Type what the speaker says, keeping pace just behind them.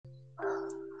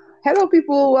Hello,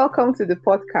 people. Welcome to the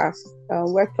podcast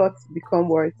where thoughts become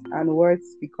words and words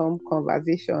become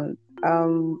conversations.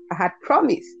 I had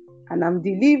promised, and I'm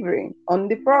delivering on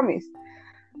the promise,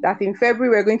 that in February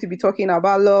we're going to be talking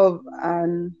about love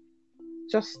and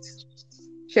just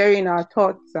sharing our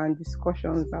thoughts and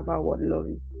discussions about what love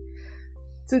is.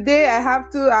 Today, I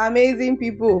have two amazing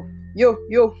people. Yo,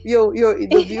 in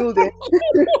the building.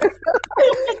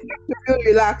 Feel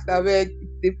relaxed, I beg.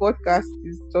 The podcast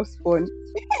is just fun.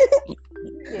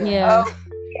 Yeah.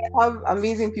 I have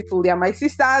amazing people. They are my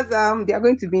sisters. They are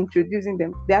going to be introducing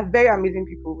them. They are very amazing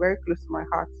people, very close to my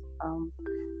heart. And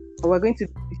we're going to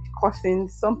be discussing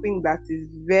something that is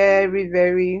very,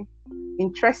 very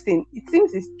interesting. It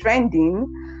seems it's trending,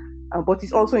 but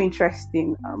it's also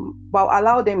interesting. But I'll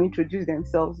allow them introduce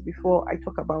themselves before I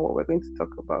talk about what we're going to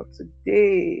talk about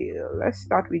today. Let's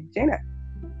start with Janet.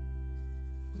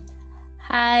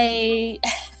 Hi,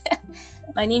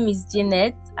 my name is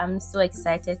Janet. I'm so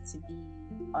excited to be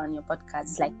on your podcast.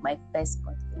 It's like my first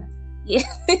podcast.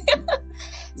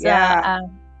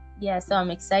 Yeah. So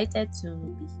I'm excited to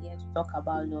be here to talk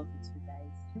about love with you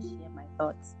guys, to share my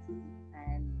thoughts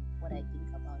and what I think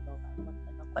about love and what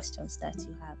kind of questions that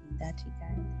you have in that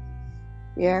regard.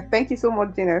 Yeah, thank you so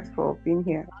much, Janet, for being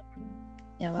here.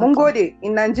 You're welcome. Mungode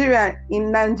in Nigeria,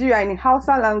 in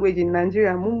Hausa language in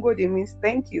Nigeria, Mungode means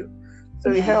thank you. So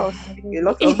we heard a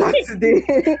lot of that today.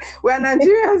 We're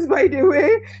Nigerians, by the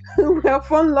way. We're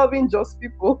fun-loving, just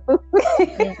people.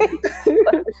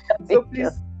 So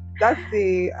please, that's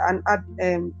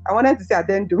I wanted to say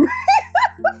addendum.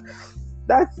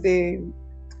 That's an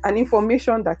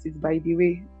information that is by the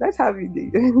way. Let's have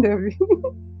it.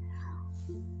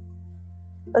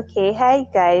 Okay, hi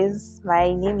guys.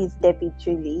 My name is Debbie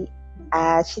Julie.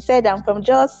 She said I'm from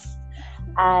Jos,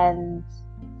 and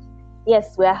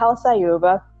yes, we're Hausa,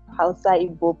 Yoruba, Hausa,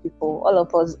 Igbo people. All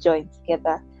of us joined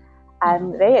together.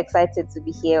 I'm very excited to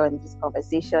be here on this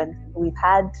conversation. We've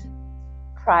had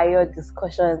prior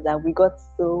discussions and we got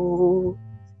so,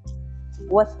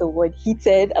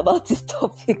 heated about this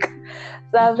topic.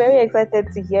 So I'm very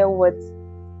excited to hear what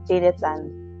Janet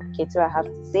and Ketura have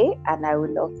to say, and I would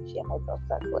love to share my thoughts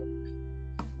as well.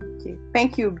 Okay,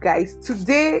 thank you guys.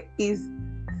 Today is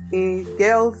a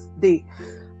girls' day.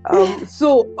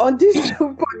 So on this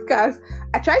podcast,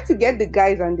 I tried to get the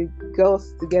guys and the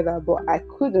girls together, but I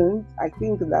couldn't. I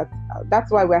think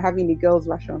that's why we're having a girls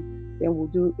version. Then we'll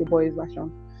do a boys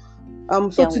version. So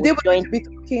then today we're going to be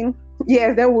talking.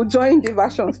 Yes, then we'll join the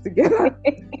versions together.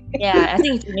 Yeah, I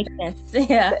think it makes sense.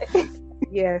 Yeah.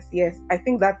 Yes. I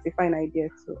think that's a fine idea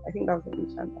too. I think that's a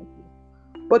really chance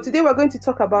idea. But today we're going to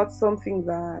talk about something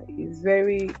that is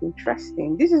very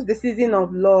interesting. This is the season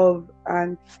of love,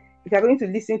 and if you're going to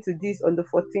listen to this on the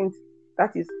 14th,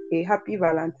 that is a happy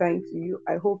Valentine to you.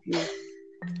 I hope you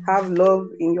have love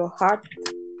in your heart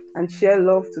and share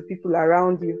love to people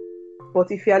around you. But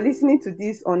if you are listening to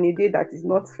this on a day that is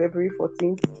not February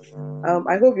 14th,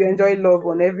 I hope you enjoy love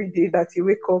on every day that you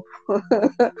wake up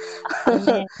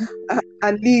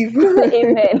and leave.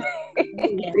 Amen.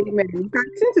 Amen. You can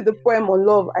listen to the poem on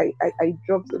love I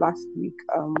dropped last week.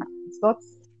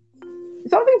 It's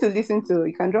something to listen to.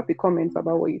 You can drop a comment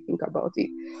about what you think about it.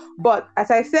 But as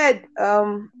I said,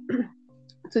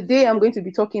 today I'm going to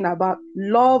be talking about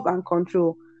love and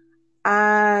control.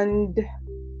 And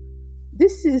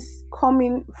this is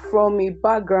coming from a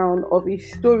background of a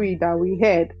story that we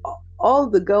heard. All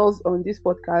the girls on this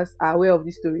podcast are aware of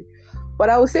this story. But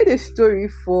I will say the story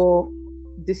for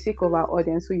the sake of our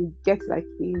audience, so you get like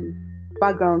a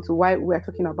background to why we're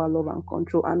talking about love and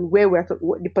control and where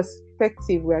the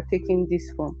perspective we're taking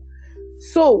this from.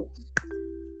 So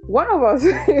one of us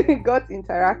got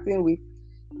interacting with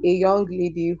a young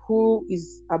lady who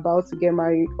is about to get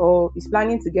married or is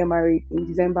planning to get married in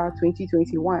December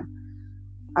 2021.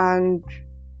 And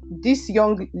this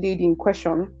young lady in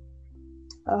question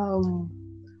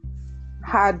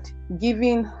had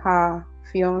given her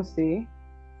fiance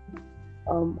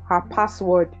her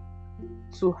password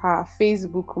to her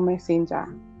Facebook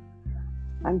Messenger,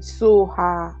 and so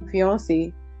her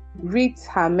fiance reads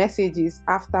her messages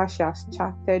after she has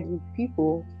chatted with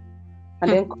people,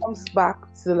 and then comes back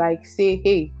to like say,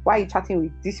 hey, why are you chatting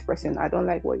with this person? I don't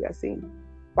like what you're saying.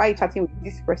 Why are you chatting with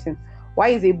this person? Why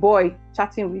is a boy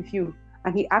chatting with you?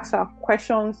 And he asks her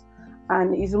questions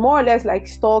and is more or less like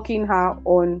stalking her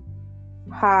on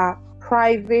her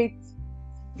private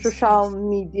social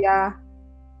media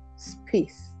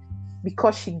space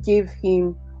because she gave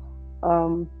him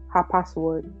her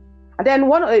password. And then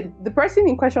the person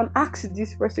in question asked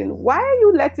this person, why are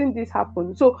you letting this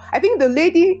happen? So I think the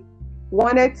lady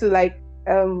wanted to like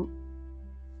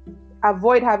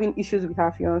avoid having issues with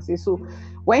her fiance. So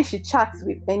when she chats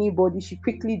with anybody, she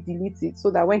quickly deletes it so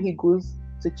that when he goes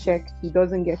to check, he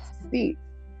doesn't get to see it.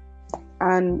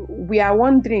 And we are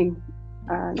wondering,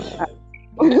 and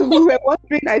we were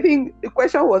wondering, I think the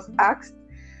question was asked,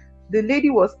 the lady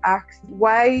was asked,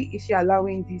 why is she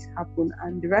allowing this happen?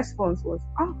 And the response was,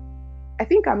 I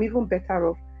think I'm even better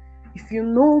off. If you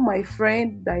know my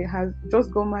friend that has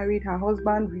just got married, her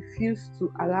husband refused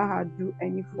to allow her to do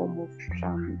any form of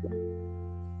social media.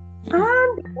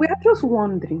 And we are just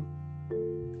wondering,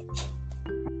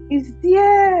 is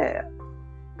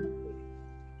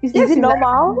it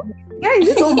normal? Yeah, is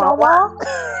it normal?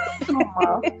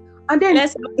 Normal. And then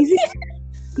is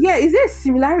there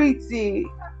similarity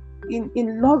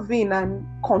in loving and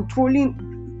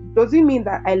controlling? Does it mean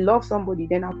that I love somebody,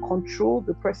 then I control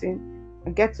the person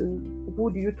and get to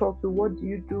who do you talk to, what do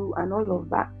you do, and all of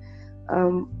that?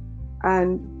 And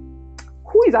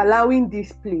who is allowing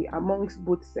this play amongst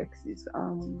both sexes?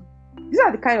 These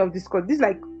are the kind of discuss. This is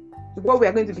like what we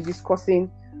are going to be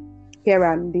discussing here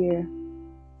and there.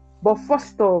 But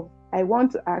first off, I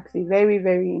want to ask a very,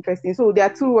 very interesting. So there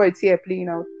are two words here playing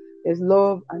out. There's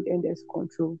love and then there's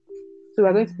control. So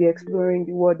we're going to be exploring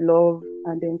the word love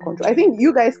and then control. I think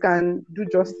you guys can do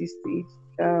justice to it.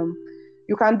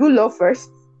 You can do love first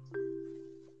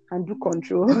and do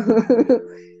control.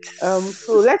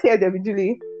 So let's hear Debbie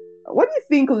Julie. What do you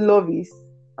think love is?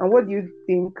 And what do you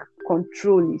think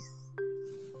control is?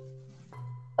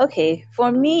 Okay,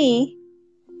 for me,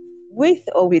 with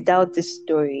or without this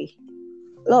story,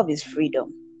 love is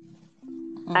freedom.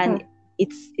 Mm-hmm. And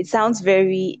it sounds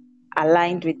very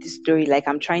aligned with the story, like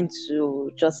I'm trying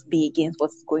to just be against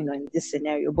what's going on in this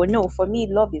scenario. But no, for me,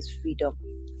 love is freedom.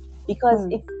 Because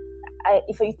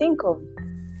if you think of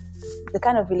the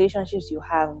kind of relationships you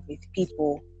have with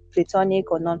people,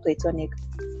 platonic or non-platonic,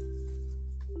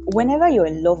 whenever you're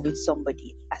in love with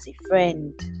somebody as a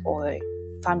friend or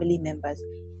family members,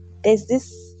 there's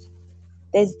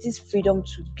this freedom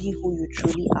to be who you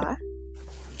truly are.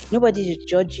 Nobody is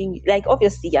judging. Like,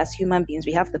 obviously, as human beings,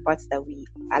 we have the parts that we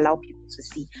allow people to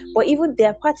see. But even there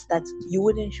are parts that you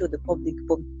wouldn't show the public.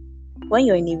 But when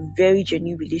you're in a very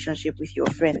genuine relationship with your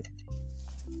friend,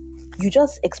 you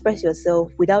just express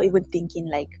yourself without even thinking,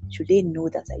 like, should they know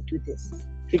that I do this?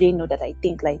 Should they know that I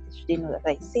think like this? Should they know that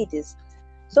I say this?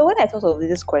 So when I thought of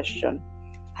this question,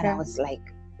 and I was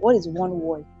like, what is one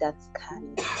word that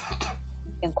can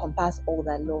encompass all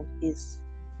that love is?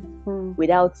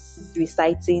 Without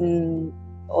reciting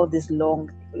all this long,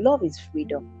 love is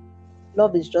freedom.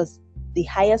 Love is just the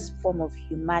highest form of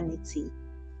humanity,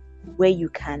 where you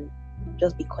can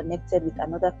just be connected with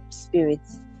another spirit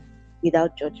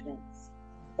without judgments.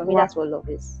 For me, that's what love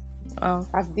is. Oh,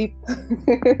 that's deep.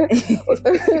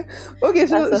 Okay,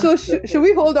 so should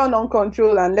we hold on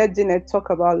control and let Jeanette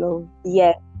talk about love?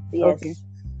 Yes. Okay.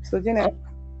 So Jeanette.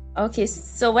 Okay,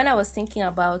 so when I was thinking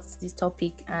about this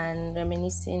topic and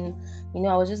reminiscing,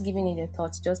 I was just giving it a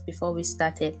thought just before we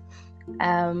started.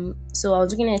 So I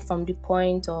was looking at it from the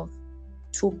point of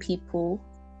two people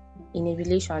in a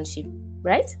relationship,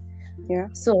 right? Yeah.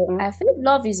 So I feel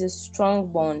love is a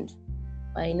strong bond,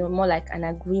 more like an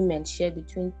agreement shared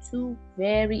between two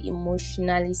very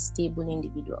emotionally stable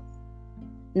individuals.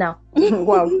 Now,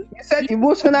 wow, you said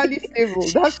emotionally stable.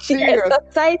 That's serious.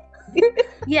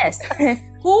 Yes.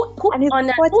 Who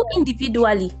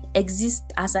individually exist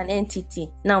as an entity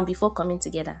now before coming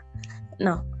together.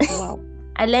 Now, wow.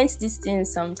 I learned this thing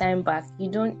some time back. You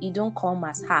don't come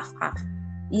as half.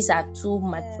 These are two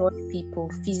mature people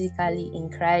physically in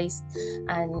Christ,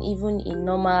 and even in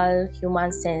normal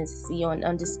human sense, your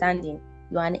understanding.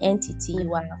 You are an entity.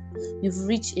 You've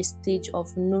reached a stage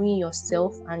of knowing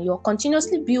yourself, and you're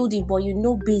continuously building, but you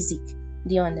know basic.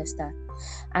 Do you understand?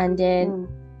 And then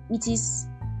it is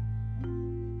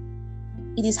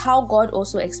how God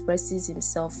also expresses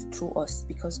himself through us,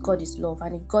 because God is love,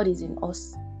 and if God is in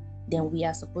us, then we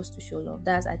are supposed to show love.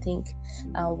 That's, I think,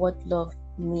 what love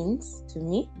means to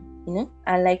me,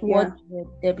 and like what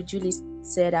Debbie Julie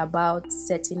said about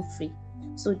setting free.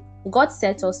 So God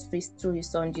set us free through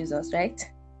his son Jesus, right?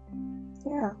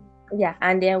 Yeah.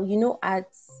 And then as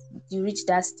you reach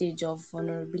that stage of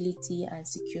vulnerability and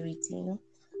security,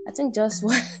 I think that's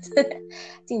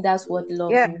what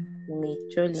love means to me,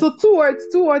 truly. So two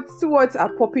words are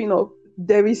popping up.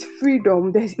 There is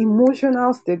freedom, there's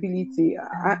emotional stability.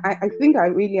 I think I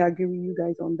really agree with you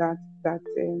guys on that. That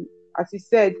as you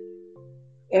said,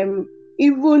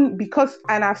 even because,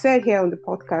 and I've said here on the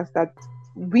podcast that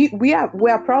we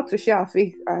are proud to share our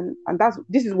faith, and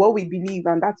this is what we believe,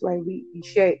 and that's why we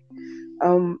share it.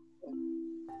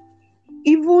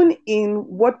 Even in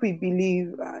what we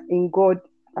believe in God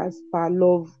as per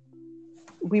love,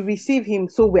 we receive him,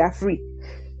 so we are free.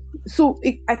 So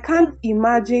I can't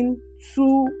imagine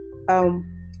two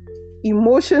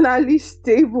emotionally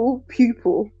stable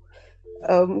people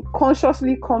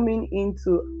consciously coming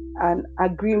into an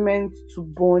agreement to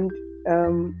bond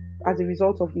as a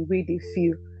result of the way they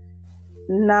feel,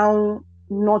 now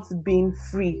not being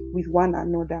free with one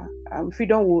another.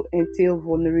 Freedom will entail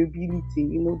vulnerability,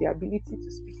 the ability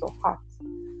to speak your heart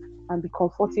and be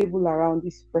comfortable around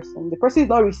this person. The person is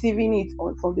not receiving it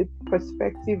from the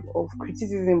perspective of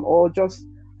criticism or just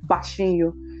bashing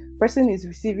you. The person is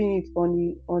receiving it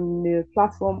on the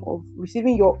platform of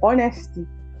receiving your honesty,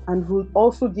 and will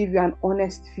also give you an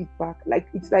honest feedback. Like,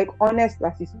 it's like honest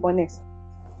versus honest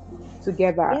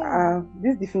together. Yeah.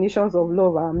 These definitions of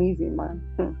love are amazing, man.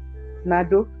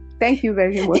 Nado, thank you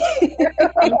very much.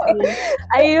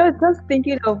 I was just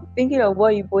thinking of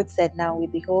what you both said now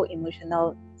with the whole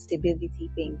emotional stability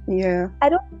thing. Yeah. I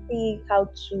don't see how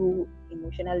two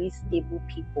emotionally stable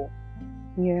people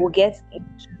Yeah. will get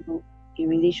into a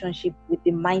relationship with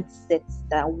the mindset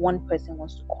that one person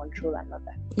wants to control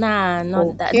another. Nah,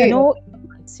 not that. Okay. No,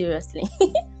 Seriously.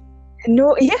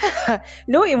 no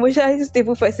emotionally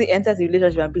stable person enters a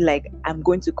relationship and be like, I'm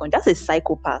going to that's a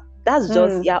psychopath. That's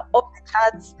just up the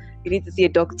charts. You need to see a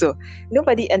doctor.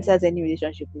 Nobody enters any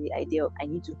relationship with the idea of, I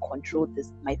need to control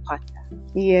my partner.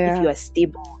 Yeah. If you are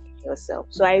stable in yourself.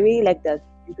 So I really like that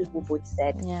people both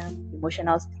said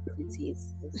emotional stability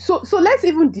is. So let's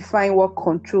even define what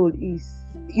control is.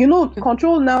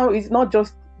 Control now is not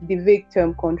just the vague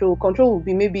term control. Control will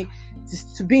be maybe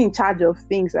just to be in charge of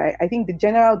things. I think the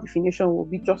general definition will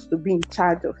be just to be in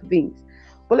charge of things.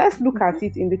 But let's look at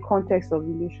it in the context of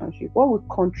relationship. What would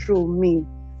control mean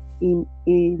in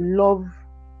a love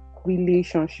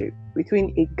relationship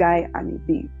between a guy and a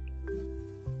babe?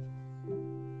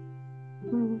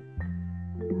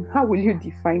 How will you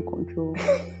define control?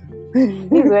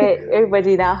 This is where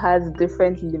everybody now has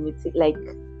different limited, like,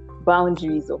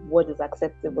 boundaries of what is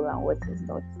acceptable and what is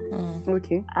not.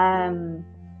 Okay.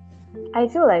 I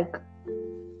feel like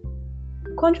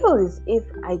control is if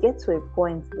I get to a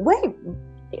point where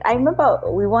I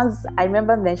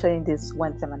remember mentioning this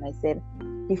one time, and I said,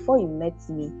 before you met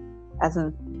me, as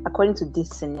in according to this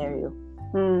scenario,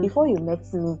 before you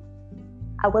met me,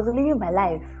 I was living my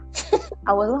life.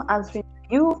 I was not answering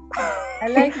you. I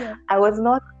like that. I was,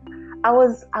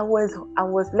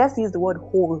 let's use the word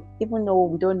whole, even though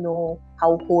we don't know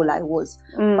how whole I was.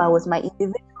 But I was my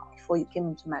individual before you came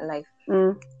into my life.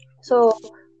 So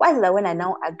why is it that when I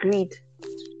now agreed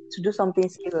to do something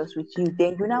serious with you,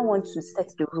 then you now want to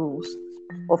set the rules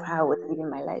of how I was living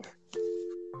my life?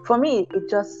 For me,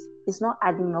 it's not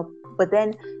adding up. But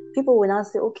then people will now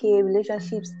say, okay,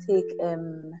 relationships take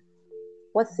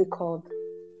what's it called?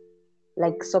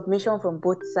 Like submission from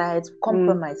both sides,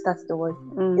 compromise. That's the word.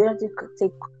 You don't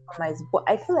take compromise, but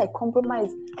I feel like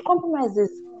compromise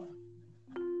is,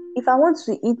 if I want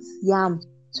to eat yam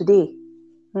today,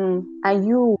 and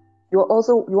you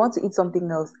want to eat something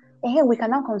else, and we can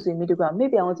now come to a middle ground.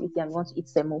 Maybe I want to eat yam, you want to eat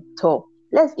semo. So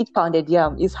let's eat pounded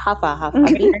yam. It's half and half.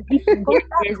 There's an eating.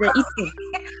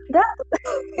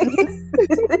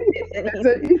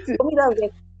 For me,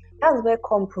 that's where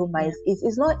compromise is.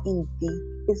 It's not in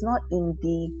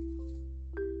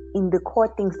the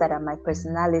core things that are my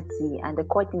personality and the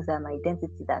core things that are my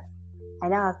identity that I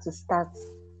now have to start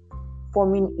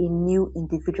forming a new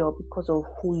individual because of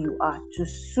who you are to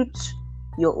suit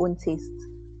your own taste.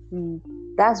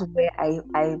 That's where I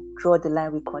draw the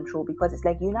line with control, because it's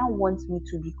like you now want me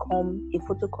to become a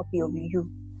photocopy of you,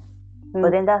 but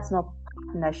then that's not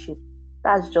partnership.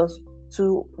 That's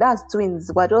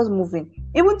twins. We're just moving.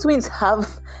 Even twins have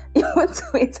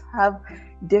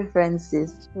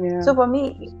differences. Yeah. So for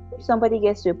me, if somebody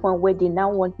gets to a point where they now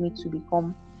want me to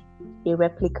become a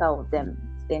replica of them,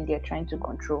 then they're trying to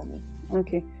control me.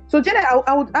 Okay. So Jenna,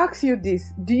 I would ask you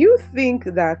this. Do you think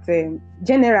that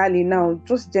generally now,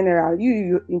 just general,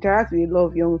 you interact with a lot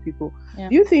of young people. Yeah.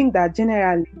 Do you think that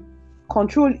generally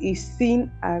control is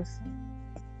seen as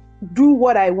do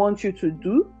what I want you to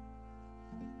do?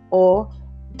 Or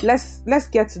let's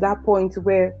get to that point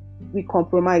where we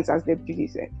compromise, as Deputy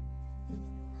said.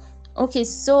 Okay,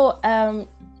 so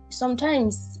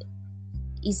sometimes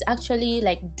it's actually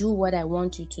like do what I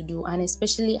want you to do, and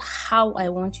especially how I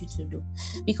want you to do.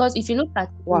 Because if you look at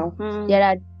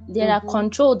there are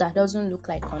control that doesn't look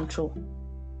like control.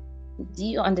 Do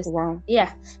you understand? Wow.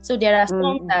 Yeah. So there are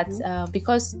some that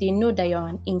because they know that you're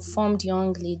an informed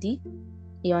young lady,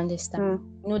 you understand.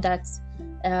 You know that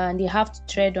they have to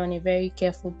tread on a very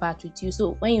careful path with you.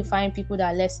 So when you find people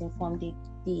that are less informed,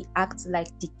 they act like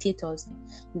dictators.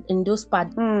 In those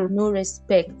parts, no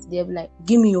respect. They're like,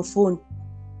 give me your phone.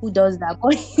 who does that,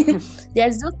 but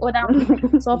there's those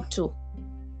other subtle.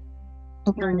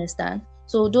 You understand?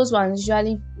 So those ones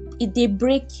usually they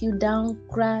break you down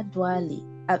gradually.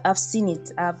 I've seen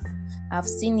it. I've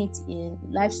seen it in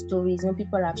life stories.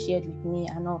 People have shared with me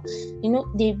and all.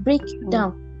 They break you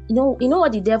down. You know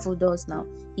what the devil does now?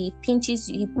 He pinches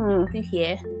you, he puts you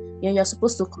here. You're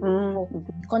supposed to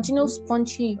continue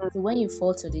punching you when you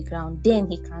fall to the ground. Then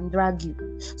he can drag you.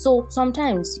 So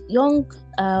sometimes young,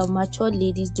 mature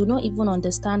ladies do not even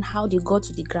understand how they got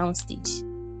to the ground stage.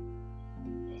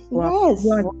 Yes.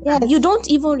 You don't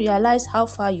even realize how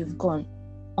far you've gone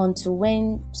until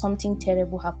when something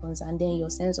terrible happens, and then your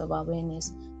sense of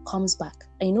awareness comes back.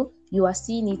 You are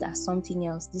seeing it as something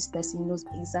else. This person knows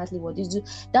exactly what to do.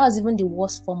 That was even the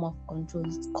worst form of control.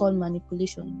 It's called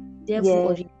manipulation.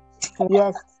 Therefore,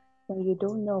 yes. When you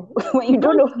don't know, when you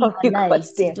don't know how you got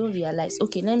there. You don't realize.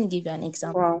 Okay, let me give you an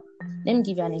example. Wow. Let me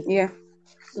give you an example. Yeah.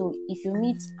 So if you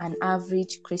meet an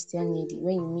average Christian lady,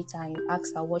 when you meet her and you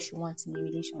ask her what she wants in a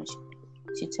relationship,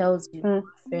 she tells you a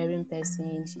caring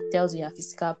person, she tells you her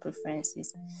physical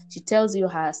preferences, she tells you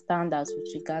her standards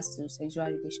with regards to sexual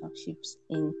relationships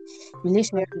in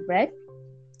relationship, right?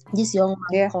 This young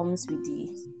man comes with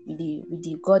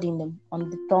the God on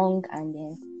the tongue, and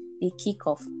then they kick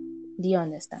off. Do you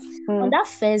understand? On that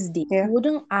first day, you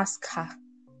wouldn't ask her,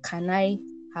 can I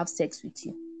have sex with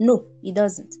you? No, he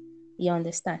doesn't. You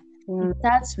understand? It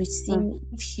starts with seeing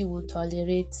if she will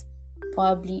tolerate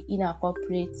probably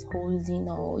inappropriate holding,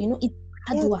 or it's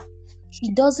gradual.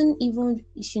 She doesn't even,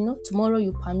 tomorrow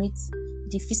you permit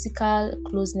the physical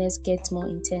closeness gets more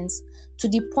intense to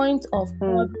the point of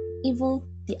even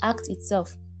the act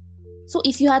itself. So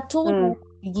if you had told her at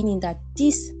the beginning that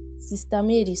this Sister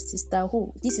Mary, Sister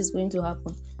who, this is going to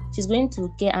happen, she's going to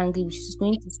get angry, she's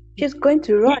going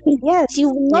to run. Yes. She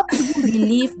will not even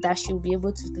believe that she'll be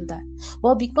able to do that.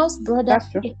 But because brother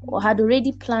had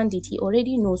already planned it, he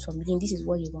already knows from the beginning this is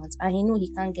what he wants, and he knows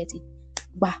he can't get it.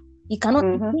 But he cannot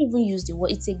even use the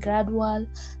word. It's a gradual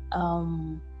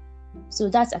so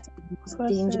that's the most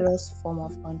dangerous form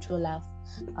of control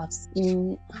I've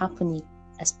seen happening,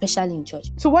 especially in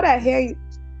church. So what I hear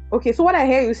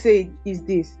you say is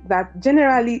this, that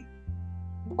generally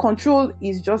control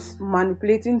is just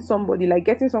manipulating somebody, like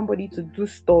getting somebody to do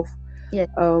stuff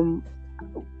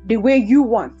the way you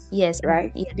want. Yes.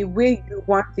 Right? Yes. The way you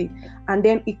want it. And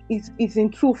then it's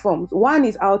in two forms. One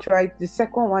is outright, the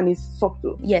second one is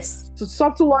subtle. Yes. So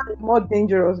subtle one is more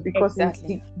dangerous because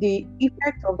the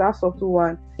effect of that subtle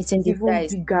one it's in even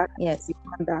bigger than the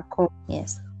one that comes.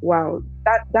 Yes. Wow.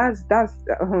 That's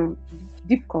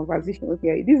deep conversation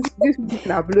here. This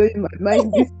people are blowing my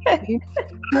mind.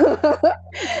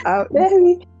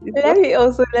 Let me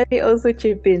also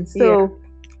chip in. So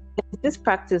this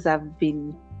practice I've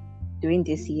been doing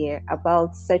this year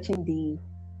about searching the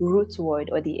root word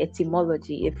or the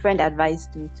etymology. A friend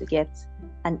advised me to get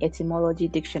an etymology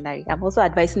dictionary. I'm also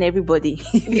advising everybody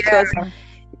because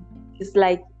it's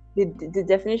like the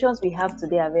definitions we have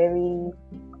today are very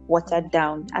watered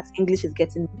down as English is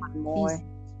getting more and more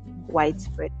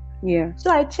widespread. Yeah. So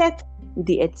I checked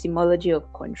the etymology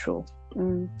of control.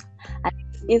 And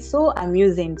it's so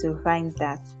amusing to find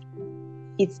that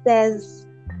it says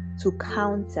to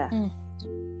counter,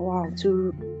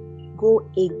 to go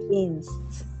against,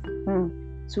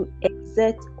 to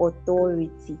exert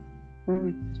authority,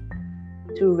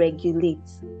 to regulate.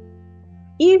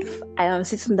 If I am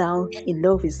sitting down in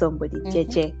love with somebody,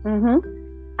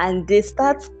 and they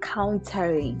start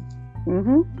countering,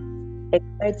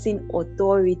 exerting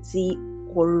authority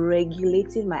or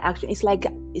regulating my action, it's like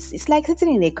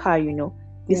sitting in a car. You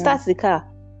start the car.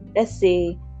 Let's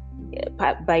say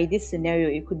by this scenario,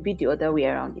 it could be the other way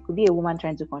around. It could be a woman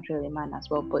trying to control a man as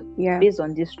well. But based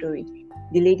on this story,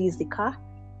 the lady is the car,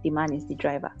 the man is the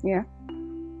driver. Yeah,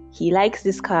 he likes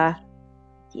this car.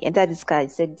 He entered this car. He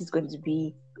said this is going to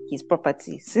be his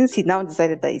property. Since he now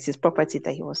decided that it's his property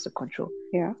that he wants to control,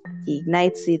 he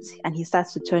ignites it and he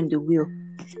starts to turn the wheel.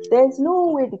 There's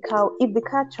no way if the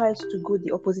car tries to go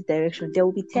the opposite direction, there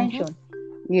will be tension.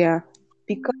 Yeah,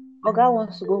 because Oga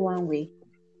wants to go one way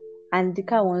and the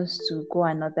car wants to go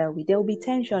another way. There will be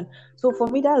tension. So for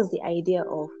me, that's the idea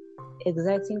of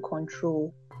exerting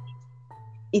control.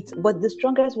 But the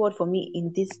strongest word for me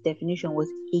in this definition was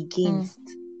against.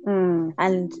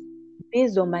 And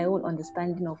based on my own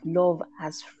understanding of love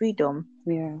as freedom,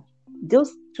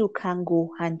 those two can go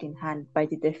hand in hand. By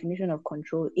the definition of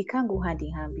control, it can go hand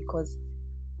in hand because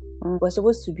we're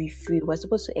supposed to be free. We're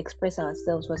supposed to express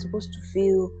ourselves. We're supposed to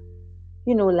feel,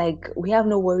 like we have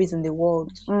no worries in the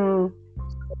world.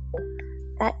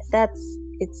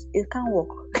 It can't work.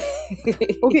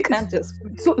 Okay, you can't just.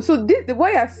 So this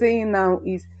what you're saying now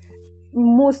is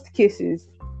most cases,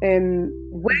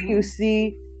 when you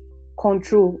see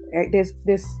control, there's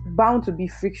bound to be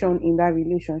friction in that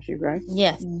relationship, right?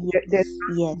 Yes. There's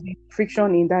bound to be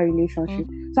friction in that relationship.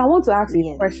 So I want to ask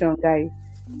a question, guys.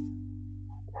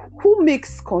 Who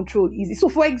makes control easy? So,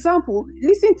 for example,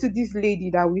 listen to this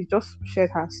lady that we just shared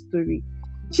her story.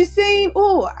 She's saying,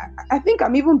 "Oh, I think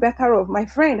I'm even better off. My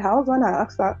friend, her husband,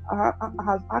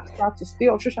 has asked her to stay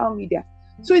off social media.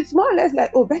 So it's more or less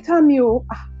like, oh, better me. Oh,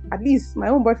 at least my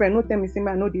own boyfriend no tell me, say,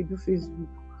 I know they do Facebook.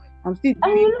 I'm still.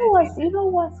 And you know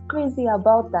what's crazy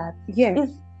about that? Yeah,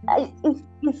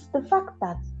 it's the fact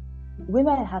that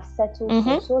women have settled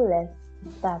for so less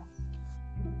that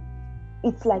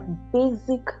it's like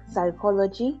basic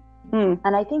psychology.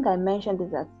 And I think I mentioned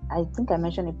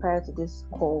it prior to this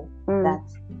call that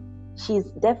she's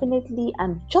definitely,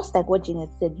 and just like what Jeanette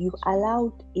said, you've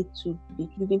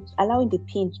been allowing the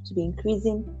pinch to be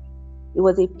increasing. It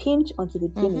was a pinch until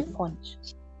it became a punch.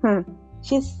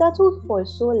 She's settled for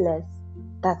so less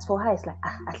that for her it's like,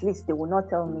 at least they will not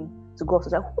tell me to go off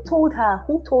social. Who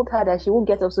told her that she won't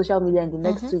get off social media in the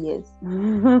next 2 years?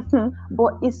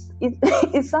 But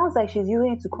it sounds like she's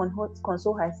using it to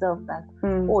console herself that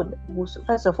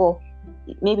first of all,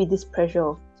 maybe this pressure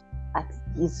of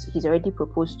he's already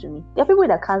proposed to me. There are people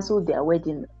that cancel their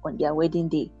wedding on their wedding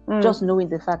day, just knowing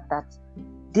the fact that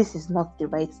this is not the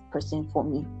right person for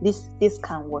me. This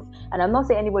can't work. And I'm not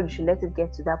saying anybody should let it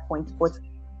get to that point, but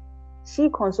she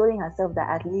consoling herself that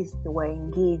at least they were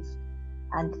engaged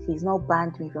and he's not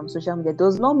banned me from social media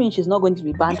does not mean she's not going to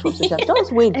be banned from social media.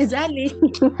 Just wait. Exactly.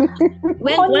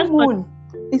 Honeymoon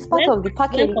is part of the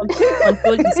package.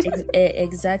 Control is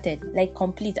exerted, like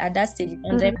complete at that stage,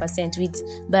 100%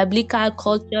 with biblical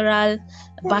cultural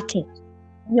backing.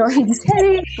 You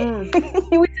understand?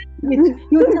 You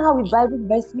will tell her with Bible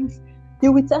verses.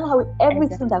 You will tell her with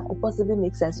everything that could possibly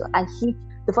make sense. And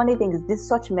the funny thing is,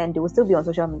 such men, they will still be on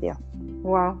social media.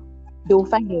 Wow. They will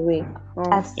find a way.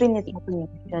 I've seen it happen in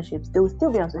relationships. They will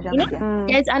still be on social media.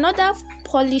 There's another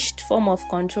polished form of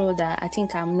control that I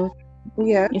think I'm not.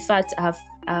 Yeah. In fact,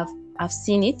 I've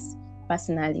seen it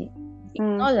personally. It's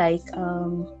not like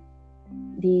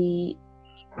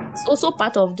it's also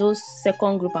part of those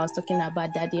second group I was talking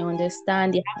about, that they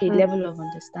understand, they have a level of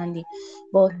understanding,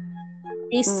 but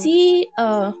they see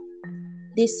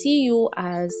you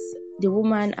as the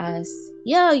woman as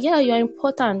you're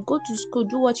important, go to school,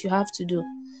 do what you have to do,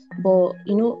 but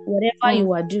whatever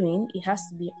you are doing, it has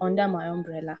to be under my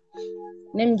umbrella.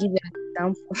 Let me give you an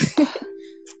example.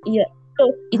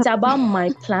 So it's about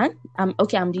my plan. I'm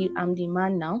the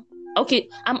man now. Okay,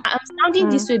 I'm sounding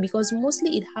this way because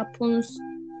mostly it happens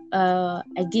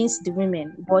against the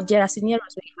women, but there are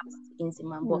scenarios where it happens against the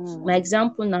man. But my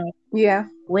example now,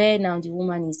 where now the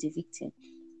woman is the victim.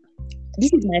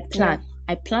 This is my plan.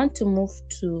 I plan to move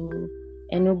to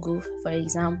Enugu, for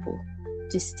example,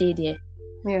 to stay there.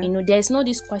 There's no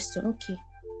this question. Okay,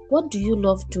 what do you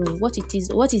love doing? What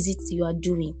is it you are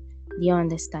doing? Do you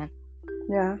understand?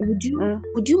 Yeah.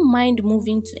 Would you mind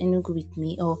moving to Enugu with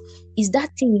me, or is that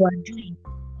thing you are doing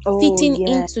fitting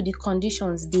into the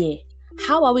conditions there?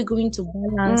 How are we going to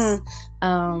balance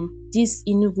this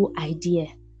Enugu idea?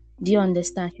 Do you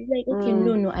understand? She's like, okay,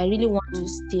 no, I really want to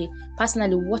stay.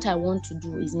 Personally, what I want to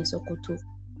do is in Sokoto.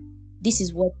 This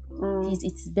is what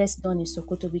it's best done in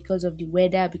Sokoto because of the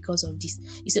weather, because of this.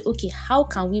 You say, okay, how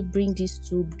can we bring these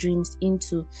two dreams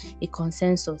into a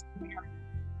consensus?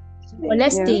 Well,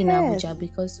 let's stay in Abuja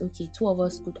because, okay, two of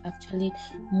us could actually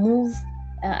move.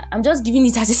 I'm just giving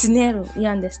it as a scenario. You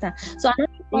understand? So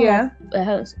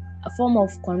a form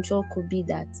of control could be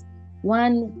that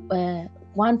one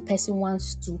person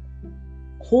wants to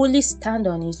wholly stand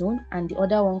on his own and the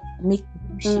other one make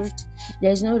the shift.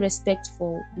 There's no respect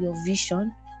for your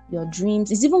vision, your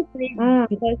dreams. It's even crazy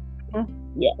because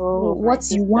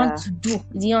what you want to do.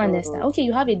 Do you understand? Okay,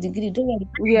 you have a degree. Don't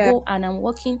worry. Go and I'm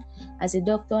working as a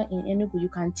doctor in Enugu. You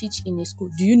can teach in a school.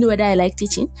 Do you know whether I like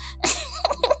teaching?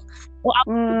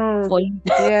 For you.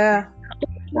 Yeah.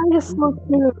 That is so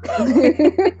cute.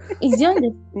 Is the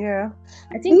only. Yeah.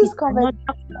 I think it's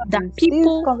that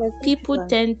people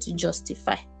tend to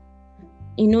justify.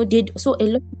 So a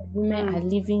lot of women are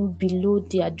living below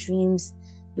their dreams,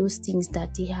 those things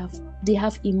that they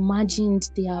have imagined,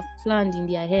 they have planned in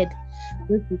their head,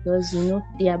 just because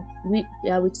they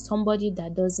are with somebody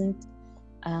that doesn't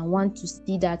want to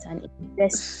see that and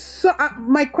invest. So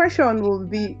my question will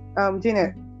be,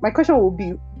 Janet. My question will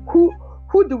be,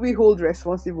 who do we hold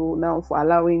responsible now for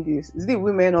allowing this? Is it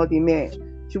women or the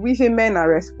men? should we say men are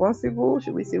responsible?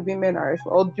 Should we say women are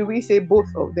responsible? Or do we say both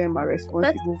of them are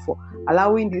responsible for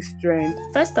allowing this trend?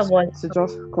 First of all, to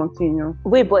just continue.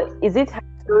 Wait, but is it a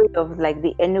story of like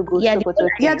the Enugu Sokoto?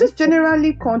 Yeah, just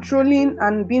generally controlling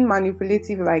and being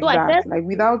manipulative like that, like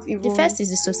without even. The first is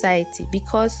the society,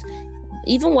 because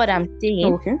even what I'm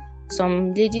saying,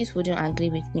 some ladies wouldn't agree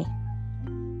with me.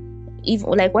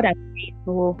 Even like what I'm saying.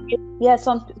 Yeah,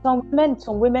 some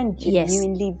women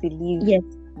genuinely believe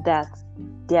that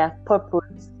their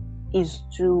purpose is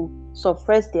to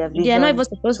suppress their vision. They are not even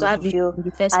supposed to have vision in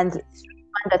the first place.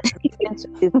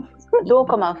 Don't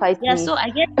come and fight me. Yeah, so I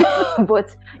get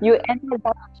but you ended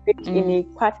up in a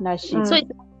partnership. So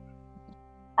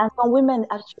and some women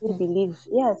actually believe,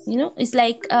 yes. You know, it's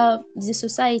like the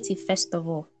society first of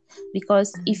all.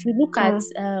 Because if you look at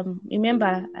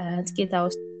remember Kate, I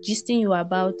was gisting you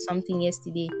about something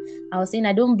yesterday. I was saying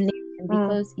I don't blame them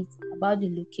because it's about the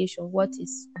location. What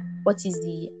is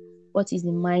the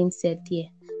mindset there?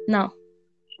 Now,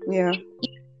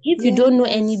 if you don't know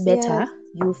any better,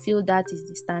 you feel that is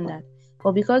the standard.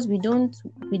 But because we don't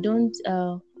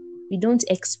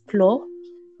explore,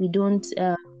 we don't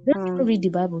read the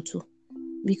Bible too,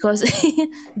 because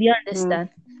we understand.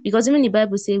 Because even the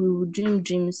Bible says we will dream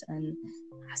dreams and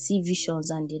see visions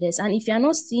and the rest. And if you are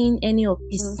not seeing any of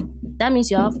this, that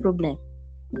means you have a problem.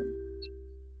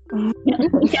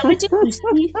 If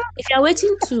you're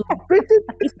waiting to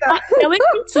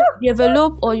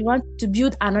develop or you want to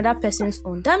build another person's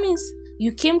own, that means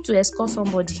you came to escort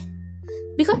somebody.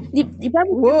 Because the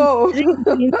Bible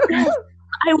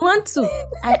I want to.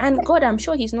 And God, I'm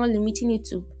sure He's not limiting it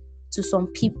to some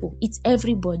people. It's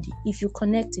everybody. If you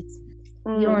connect it.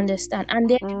 You understand, and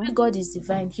then God is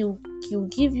divine. He'll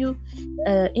give you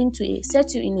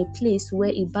set you in a place where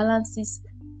it balances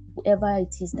whoever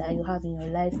it is that you have in your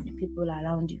life, the people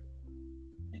around you.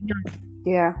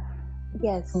 Yeah.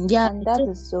 Yes. Yeah. And that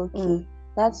is so key.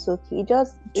 That's so key. It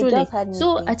just had me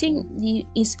so thinking. I think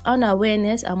it's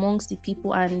unawareness amongst the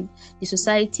people and the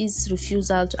society's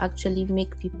refusal to actually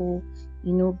make people,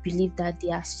 believe that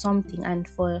they are something and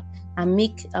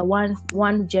make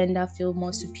one gender feel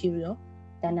more superior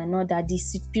than another. The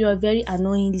superior, very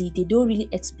annoyingly, they don't really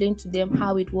explain to them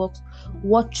how it works,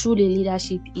 what truly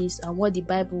leadership is, and what the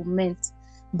Bible meant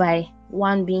by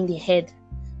one being the head.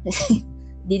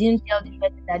 They didn't tell the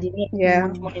head that the head is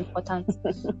much more important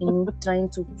in trying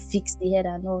to fix the head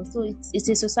and all. So it's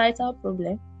a societal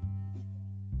problem.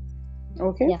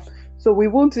 Okay. Yeah. So we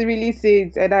won't really say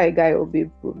it's either a guy or babe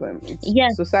problem.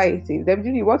 It's society.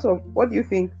 WG, what do you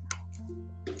think?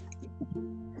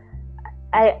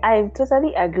 I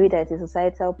totally agree that it's a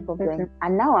societal problem. Okay.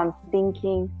 And now I'm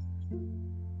thinking,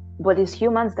 but it's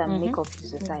humans that make up the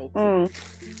society.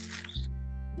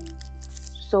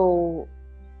 So,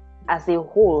 as a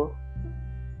whole,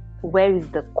 where is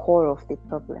the core of the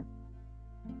problem?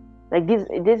 Like this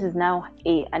is now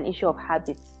an issue of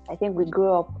habits. I think we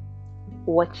grew up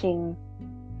watching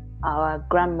our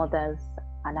grandmothers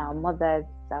and our mothers,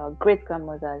 our great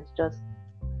grandmothers, just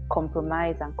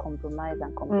compromise.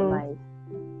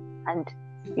 And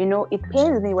it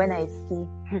pains me when I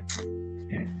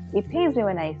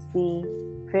see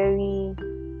very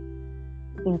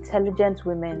intelligent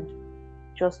women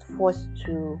just forced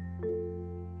to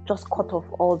just cut off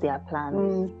all their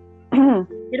plans. They don't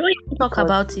even talk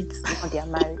about it. They are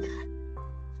married.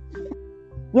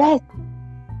 Yes.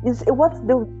 If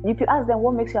you ask them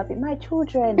what makes you happy, my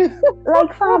children,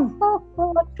 like fam,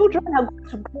 children are going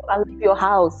to go and leave your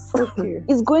house. Okay.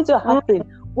 It's going to happen.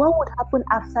 What would happen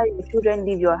after your children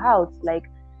leave your house? Like,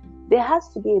 there has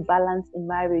to be a balance in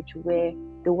marriage where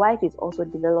the wife is also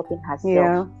developing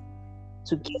herself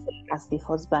together as the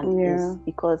husband is.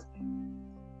 Because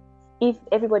if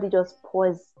everybody just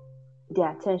pours their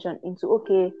attention into,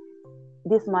 okay,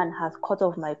 this man has cut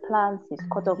off my plans, he's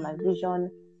cut off my vision,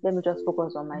 let me just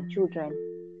focus on my children.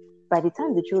 By the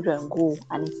time the children go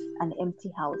and it's an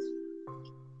empty house,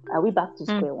 are we back to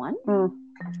square one?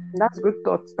 That's good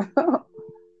thought.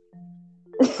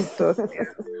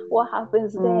 What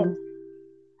happens then?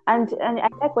 And I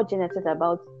like what Janet said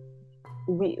about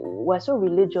we're so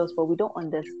religious, but we don't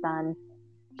understand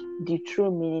the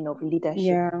true meaning of leadership.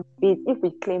 Yeah. If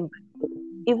we claim,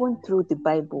 even through the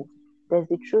Bible, there's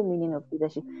the true meaning of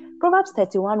leadership. Proverbs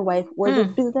 31 wife was a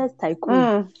business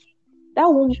tycoon. That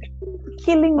woman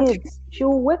killing it. She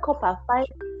will wake up at 5.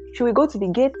 She will go to the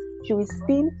gate. She will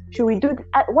spin. She will do.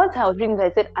 Once I was reading,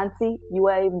 I said, "Auntie, you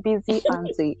are a busy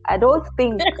auntie. I don't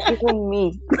think even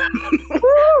me.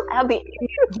 I'll be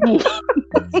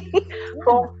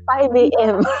from 5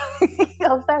 a.m.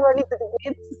 I'll start running to the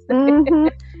gates."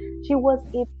 She was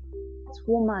a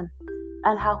woman,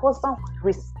 and her husband was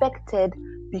respected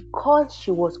because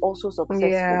she was also successful.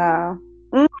 Yeah.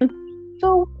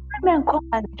 So men come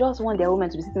and just want their women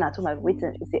to be sitting at home and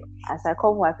waiting. You say, as I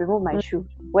come home, I remove my shoe.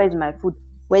 Where is my food?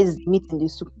 Where is the meat in the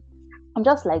soup? I'm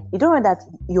just like, you don't know that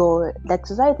your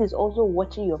society is also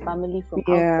watching your family from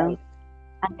outside,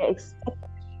 and they expect.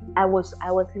 I was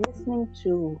listening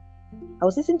to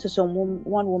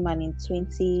one woman in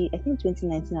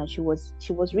 2019, and she was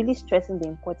really stressing the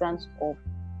importance of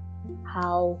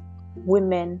how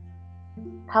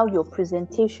your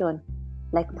presentation,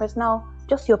 like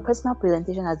your personal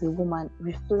presentation as a woman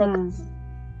reflects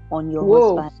on your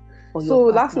husband. Or so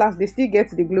your last they still get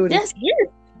the glory. Yes.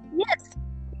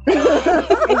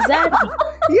 Exactly.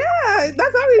 Yeah,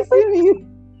 that's how we see me.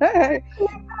 I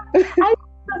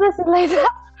don't know like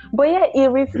that, but yeah, it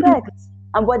reflects.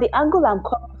 And but the angle I'm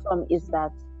coming from is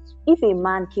that if a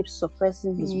man keeps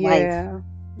suppressing his wife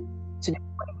to the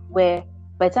point where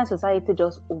by the time society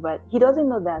just he doesn't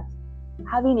know that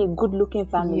having a good-looking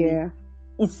family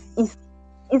is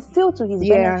still to his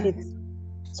benefit.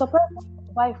 Suppressing his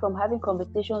wife from having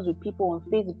conversations with people on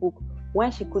Facebook when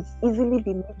she could easily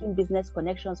be making business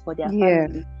connections for their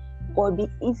family, or be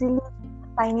easily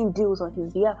signing deals on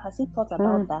his behalf. Has he thought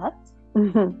about that?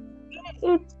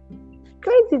 It's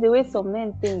crazy the way some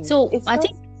men think. So I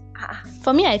think,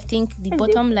 for me, I think the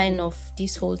bottom line of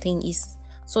this whole thing is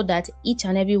so that each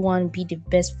and every one be the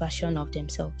best version of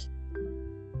themselves.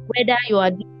 Whether you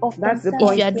are if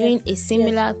you are doing a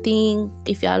similar thing,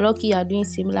 if you are lucky, you are doing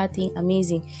similar thing,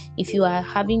 amazing. If you are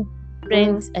having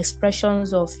different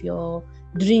expressions of your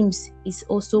dreams, is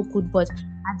also good. But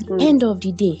at the end of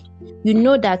the day, you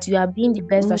know that you are being the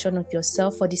best version of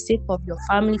yourself for the sake of your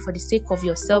family, for the sake of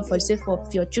yourself, for the sake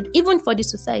of your children, even for the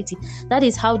society. That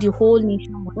is how the whole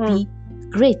nation would be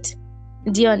great.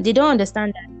 They don't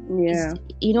understand that.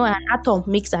 An atom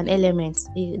makes an element.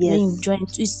 When you join,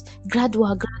 it's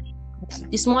gradual.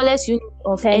 The smallest unit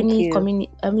of any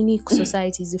community, any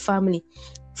society is the family.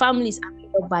 Families are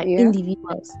made up by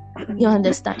individuals. You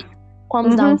understand? It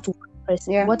comes down to one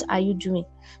person. What are you doing?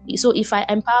 So if I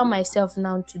empower myself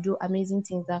now to do amazing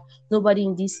things that nobody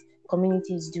in this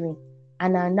community is doing,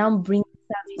 and I now bring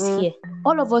service here,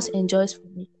 all of us enjoys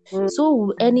from it. So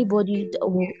will anybody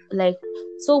who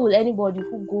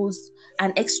goes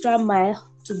an extra mile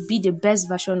to be the best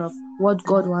version of what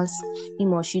God wants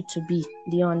him or she to be.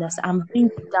 Do you understand? And bring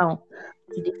it down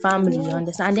to the family. You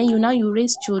understand? And then you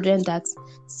raise children that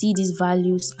see these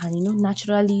values and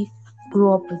naturally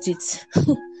grow up with it.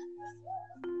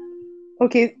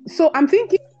 Okay, so I'm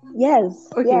thinking. Yes.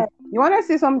 Okay, you want to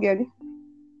say something, Gedi?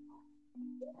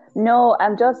 No,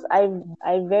 I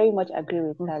very much agree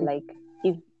with her. Like,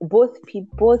 if both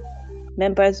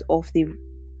members of the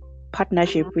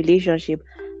partnership relationship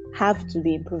have to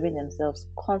be improving themselves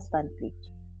constantly,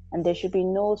 and there should be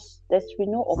no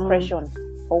oppression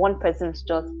for one person's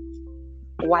just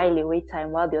while away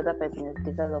time while the other person is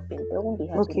developing. There won't be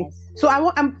happiness. Okay, so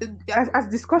as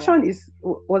discussion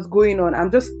was going on, I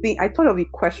thought of a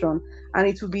question, and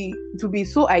it would be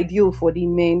so ideal for the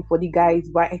men, for the guys,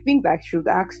 but I think that I should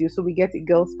ask you so we get a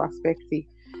girl's perspective.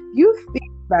 You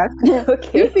think that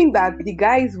the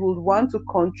guys would want to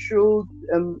control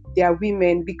their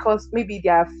women because maybe they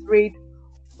are afraid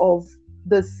of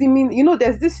the seeming,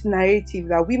 there's this narrative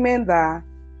that women that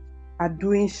are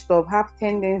doing stuff have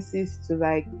tendencies to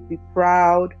like be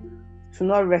proud, to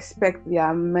not respect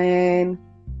their men,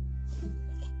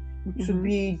 to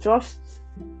be just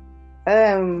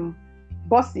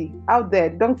bossy out there,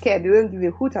 don't care, they don't give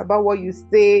a hoot about what you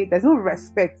say. There's no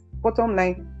respect. Bottom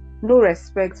line, no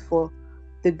respect for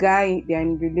the guy they're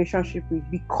in relationship with,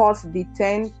 because they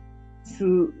tend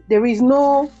to, there is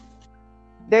no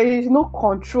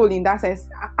control in that sense.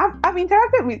 I've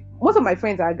interacted with most of my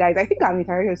friends are guys. I think I've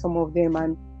interacted with some of them,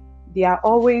 and they are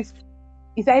always,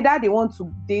 it's either they want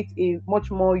to date a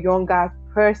much more younger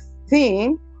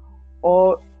person,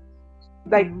 or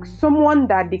like someone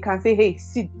that they can say, hey,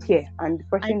 sit here, and the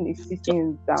person is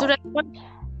sitting down. So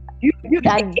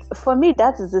for me,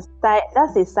 that's a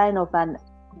sign of an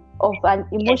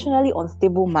emotionally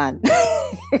unstable man.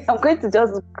 I'm going to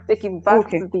just take it back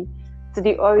to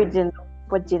the origin of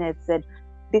what Janet said,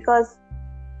 because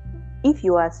if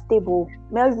you are stable,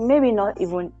 maybe not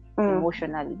even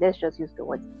emotionally, let's just use the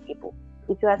word stable.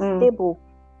 If you are stable,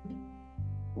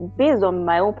 based on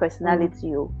my own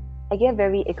personality, I get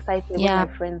very excited when my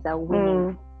friends are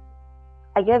winning.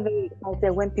 I get very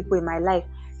excited when people in my life.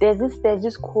 There's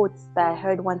this quote that I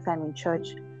heard one time in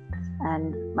church,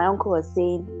 and my uncle was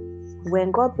saying, when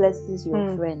God blesses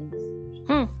your friends,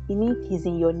 it means he's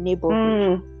in your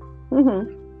neighborhood.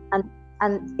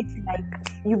 And it's like,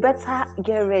 you better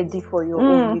get ready for your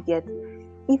own. You get,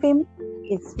 if him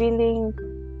is feeling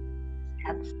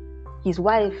that his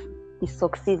wife is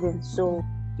succeeding, so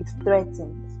he's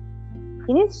threatened.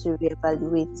 He needs to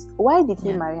reevaluate. Why did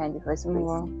he marry her in the first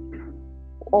place?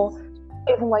 Or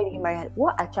even why did he marry her?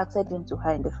 What attracted him to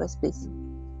her in the first place?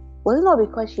 Was it not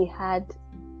because she had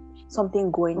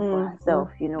something going for herself?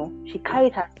 She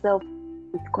carried herself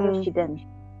with confidence.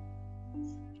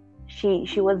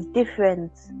 She was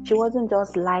different. She wasn't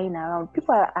just lying around.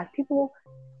 People are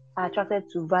attracted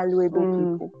to valuable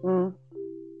people.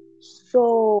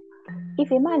 So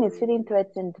if a man is feeling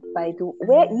threatened by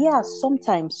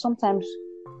sometimes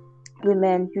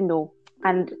women,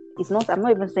 and I'm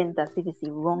not even saying that it is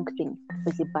a wrong thing,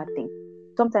 it's a bad thing.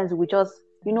 Sometimes we just,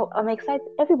 I'm excited.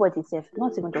 Everybody says,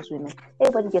 not even just women,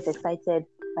 everybody gets excited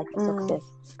by success.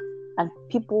 And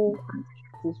people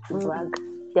used to brag.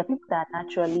 There are people that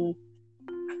naturally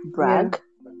brag,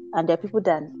 and there are people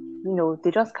that,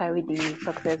 they just carry the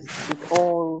success with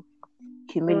all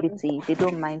humility. They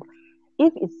don't mind.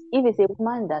 If it's a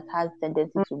woman that has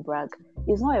tendency to brag,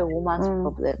 it's not a woman's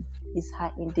problem. It's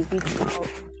her individual,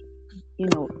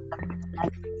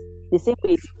 like the same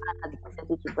way if a man has the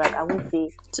tendency to brag, I won't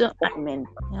say men.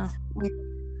 Yeah.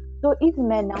 So if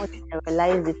men now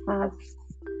generalize it as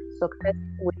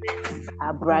successful women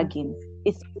are bragging,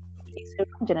 it's a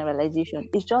wrong generalization.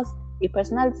 It's just a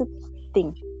personality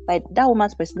thing. Like that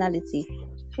woman's personality,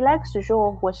 she likes to show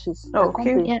off what she's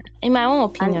accomplished. Yeah. In my own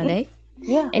opinion,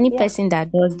 any person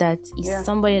that does that is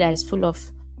somebody that is full of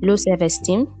low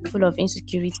self-esteem, full of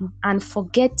insecurity, and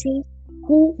forgetting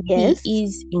who he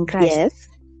is in Christ. Yes.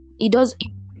 He does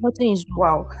nothing is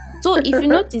wrong. Wow. So if you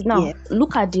notice now,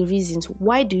 look at the reasons.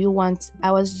 Why do you want?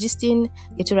 I was just in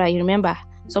Ketura, you remember?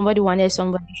 Somebody wanted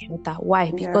somebody shorter.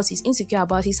 Why? Because he's insecure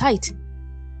about his height.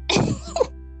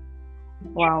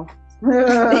 Wow.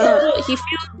 He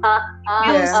feels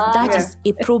that is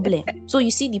a problem. So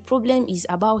you see, the problem is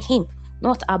about him,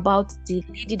 not about the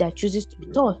lady that chooses to be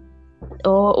tall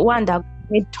or one that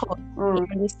made tall. You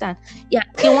understand? Yeah,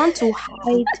 they want to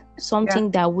hide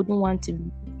something that wouldn't want to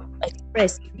be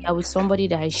expressed with somebody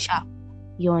that is sharp.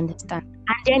 You understand?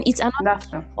 And then it's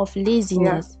another of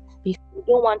laziness. Because you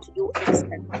don't want to do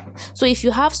extra. So if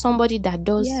you have somebody that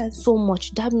does so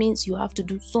much, that means you have to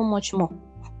do so much more.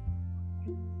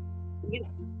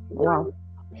 Wow.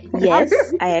 Yes,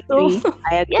 I agree.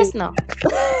 I agree. Yes, now.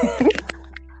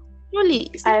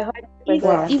 Really, I heard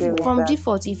if from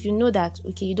default, if you know that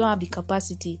you don't have the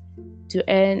capacity to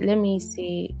earn, let me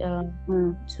say,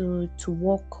 to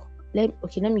work. Let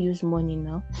me use money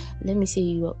now. Let me say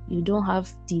you don't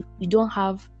have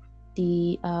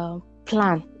the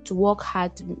plan to work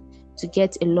hard to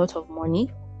get a lot of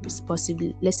money. It's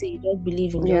possible. Let's say you don't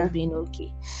believe in just being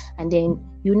okay, and then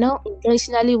you now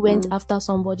intentionally went after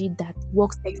somebody that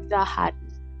works extra hard,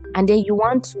 and then you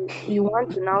want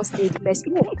to now stay the best.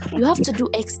 You have to do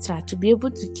extra to be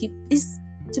able to keep this,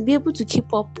 to be able to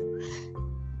keep up.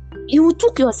 You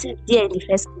took yourself there in the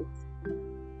first place.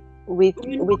 With her,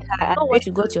 you know what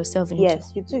you got yourself into.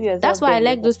 Yes, you took yourself. That's why I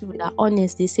like those people that are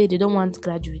honest. They say they don't want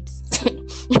graduates.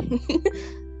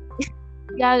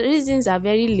 Their reasons are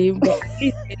very lame, but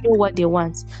they know what they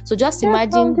want. So just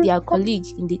imagine their colleague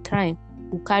in the crime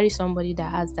who carry somebody that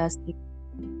has that state.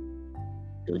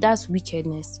 So that's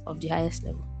wickedness of the highest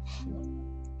level.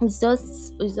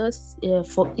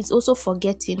 It's also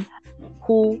forgetting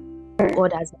who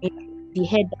God has made, the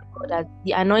head that God has,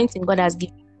 the anointing God has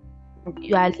given.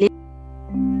 You are late.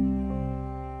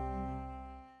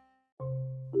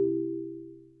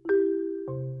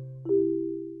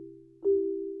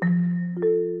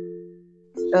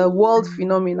 A world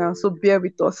phenomenon, so bear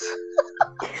with us.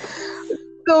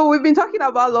 So we've been talking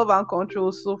about love and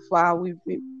control so far. We've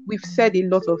said a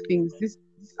lot of things. These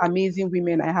amazing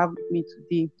women I have with me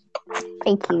today.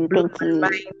 Thank you.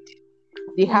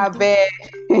 They have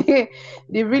they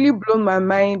really blown my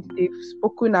mind. They've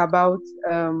spoken about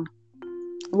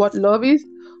what love is,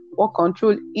 what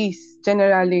control is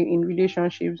generally in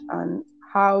relationships, and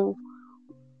how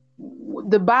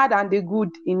the bad and the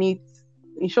good in it.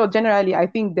 In short, generally, I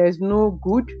think there's no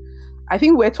good. I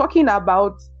think we're talking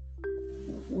about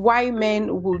why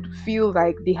men would feel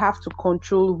like they have to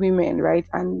control women, right?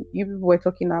 And you people were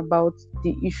talking about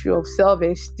the issue of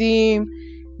self-esteem,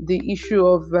 the issue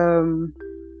of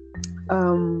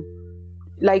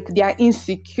like they are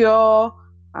insecure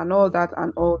and all that.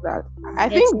 I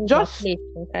think just in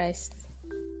Christ.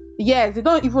 Yes, they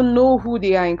don't even know who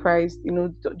they are in Christ. They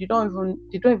don't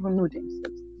even know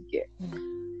themselves. Yeah.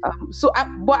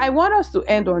 But I want us to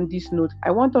end on this note.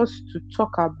 I want us to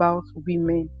talk about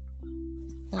women.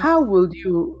 How will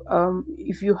you,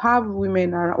 if you have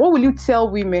women around, what will you tell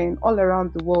women all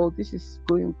around the world? This is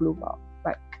going global,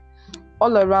 like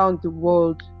all around the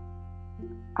world.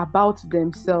 about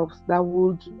themselves that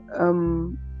would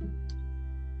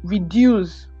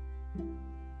reduce,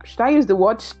 should I use the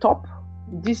word stop,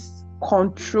 this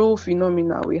control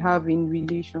phenomena we have in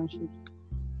relationships.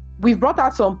 We've brought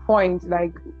out some points,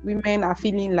 like women are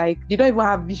feeling like they don't even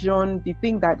have vision. They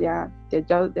think that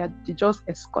they just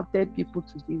escorted people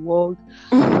to the world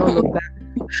and all of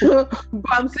that.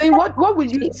 But I'm saying, what will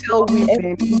you tell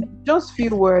women? Just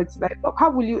few words. Like, how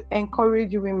will you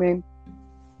encourage women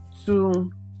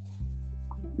to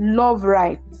love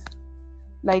right?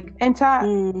 Like, enter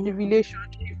the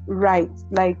relationship right,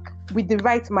 like with the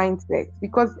right mindset,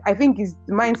 because I think it's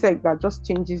the mindset that just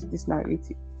changes this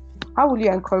narrative. How will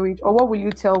you encourage, or what will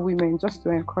you tell women just to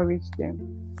encourage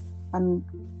them and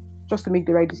just to make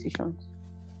the right decisions?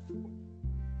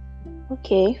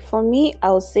 Okay, for me,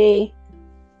 I'll say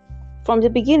from the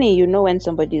beginning, you know when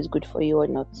somebody is good for you or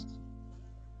not.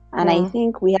 And I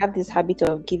think we have this habit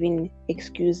of giving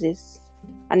excuses,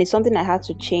 and it's something I had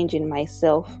to change in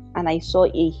myself. And I saw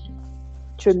a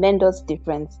tremendous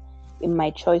difference in my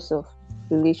choice of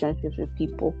relationships with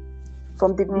people.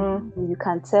 From the beginning, you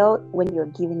can tell when you're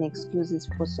giving excuses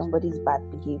for somebody's bad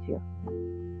behavior.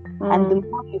 And the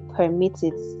more you permit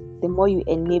it, the more you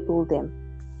enable them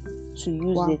to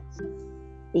use it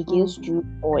against you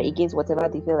or against whatever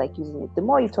they feel like using it. The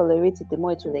more you tolerate it, the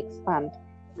more it will expand.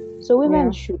 So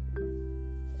women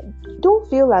don't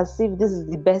feel as if this is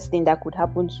the best thing that could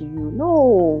happen to you.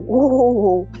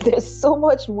 No, there's so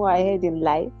much more ahead in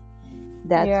life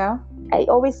that I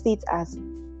always see it as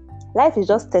life is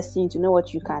just testing you to know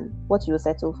what you will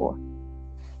settle for.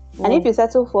 And if you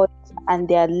settle for it and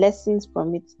there are lessons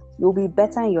from it, you'll be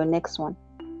better in your next one.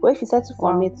 But if you settle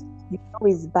for it, you know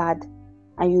it's bad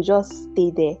and you just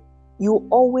stay there, you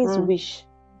always wish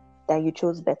that you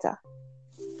chose better.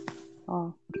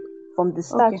 From the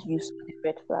start, you saw the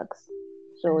red flags.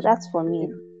 So that's for me.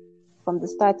 From the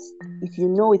start, if you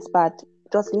know it's bad,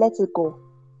 just let it go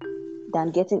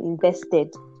than getting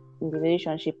invested in the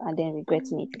relationship and then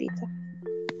regretting it later.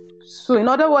 So in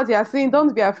other words, you're saying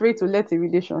don't be afraid to let a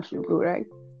relationship go, right?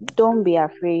 Don't be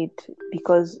afraid,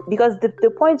 because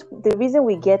the reason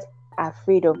we get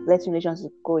afraid of letting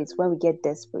relationships go is when we get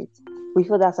desperate. We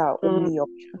feel that's our only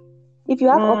option. If you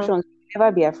have options,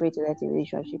 never be afraid to let a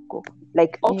relationship go.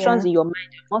 Like options in your mind.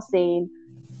 I'm not saying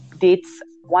date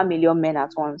 1 million men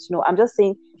at once. No, I'm just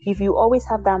saying if you always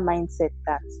have that mindset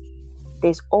that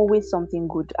there's always something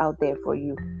good out there for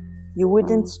you, you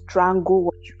wouldn't strangle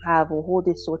what you have or hold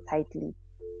it so tightly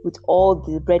with all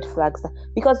the red flags.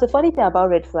 Because the funny thing about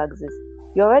red flags is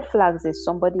your red flags is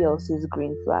somebody else's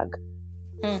green flag.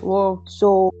 Whoa.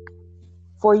 So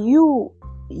for you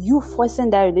forcing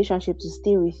that relationship to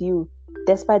stay with you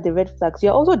despite the red flags,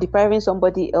 you're also depriving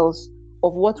somebody else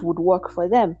of what would work for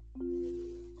them.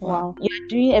 Wow. You're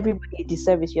doing everybody a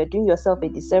disservice. You're doing yourself a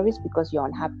disservice because you're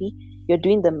unhappy. You're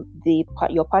doing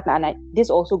your partner, and this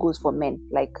also goes for men,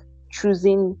 like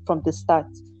choosing from the start.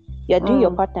 You're doing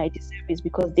your partner a disservice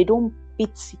because they don't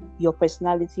fit your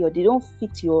personality or they don't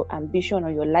fit your ambition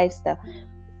or your lifestyle.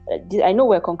 I know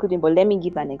we're concluding, but let me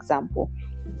give an example.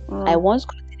 I once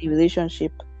got in a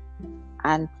relationship,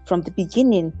 and from the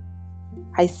beginning,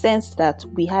 I sensed that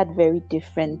we had very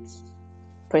different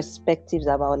perspectives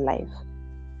about life.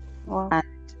 And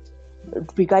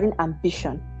regarding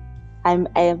ambition, I'm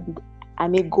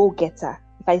a go-getter.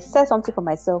 If I set something for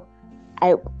myself,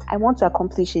 I want to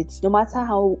accomplish it, no matter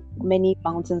how many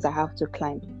mountains I have to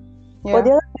climb. But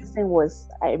the other person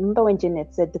I remember when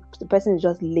Janet said the person is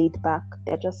just laid back,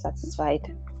 they're just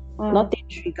satisfied. Nothing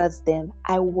triggers them.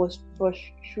 I was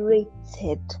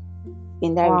frustrated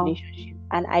in that relationship,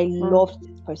 and I loved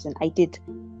this person. I did,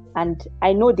 and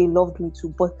I know they loved me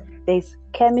too. But there's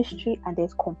chemistry and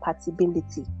there's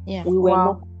compatibility. We were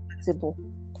not compatible.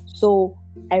 So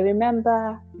I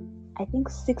remember, I think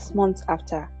 6 months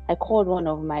after, I called one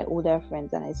of my older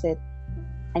friends and I said,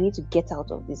 I need to get out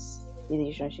of this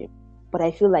relationship, but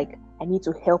I feel like I need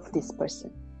to help this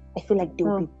person. I feel like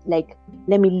they'll be like,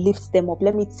 let me lift them up,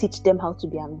 let me teach them how to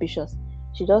be ambitious.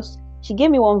 She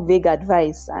gave me one vague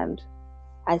advice, and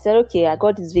I said, okay, I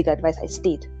got this vague advice. I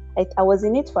stayed. I was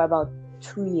in it for about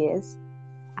 2 years,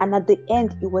 and at the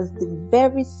end, it was the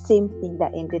very same thing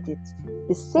that ended it.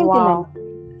 The same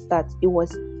thing that it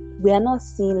was. We are not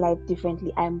seeing life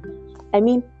differently.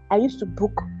 I used to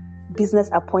book business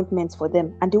appointments for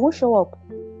them, and they won't show up.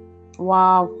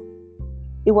 Wow.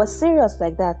 It was serious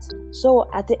like that. So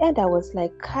at the end, I was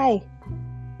like, Kai,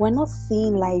 we're not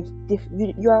seeing life.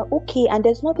 You are okay, and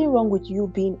there's nothing wrong with you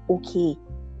being okay.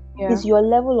 It's your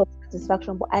level of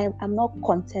satisfaction, but I'm not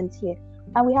content here.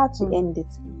 And we had to end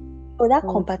it. So that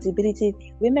compatibility,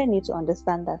 women need to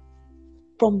understand that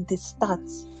from the start,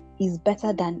 is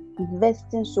better than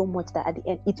investing so much that at the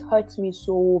end it hurts me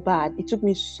so bad. It took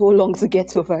me so long to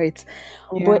get over it.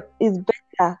 Yeah. But it's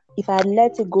better if I had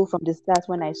let it go from the start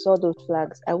when I saw those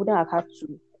flags. I wouldn't have had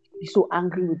to be so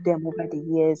angry with them over the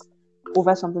years,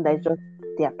 over something that is just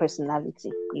their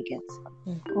personality. You get?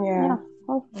 Yeah.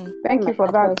 Oh, thank you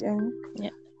for that.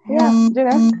 Yeah.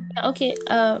 Okay.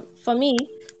 For me,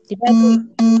 the Bible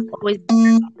always.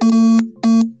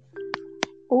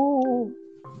 Oh.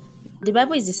 The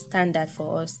Bible is the standard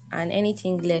for us, and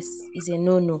anything less is a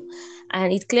no-no.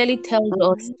 And it clearly tells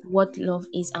us what love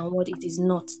is and what it is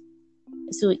not.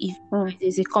 So if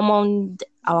there's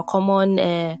our common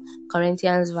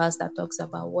Corinthians verse that talks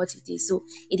about what it is. So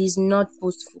it is not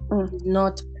boastful, it is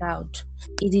not proud,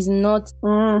 it is not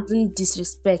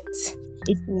disrespect.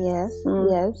 Yes.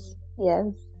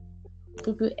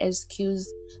 People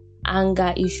excuse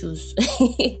anger issues.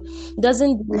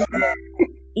 Doesn't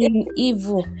in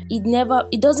evil.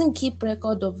 It doesn't keep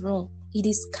record of wrong. It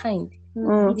is kind.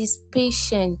 It is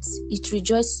patient. It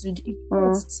rejoices.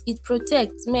 It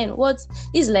protects. Man, what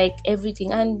is like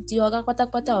everything. And the other part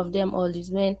of them all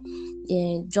is when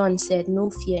John said, "No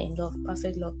fear in love.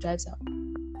 Perfect love drives out."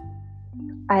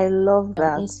 I love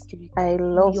that. Insecurity. I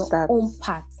love your that. own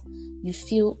part. You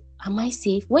feel, am I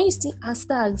safe? When you still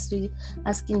start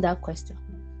asking that question,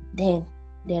 then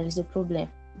there is a problem.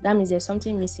 That means there's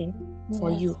something missing for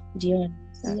you. Do you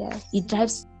understand? Yes. It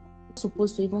drives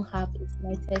supposed to even have the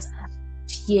slightest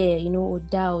fear, or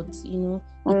doubt, It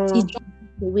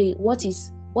drives away. What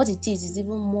it is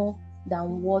even more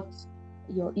than what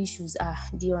your issues are.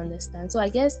 Do you understand? So I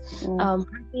guess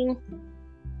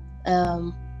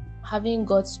having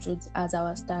God's truth as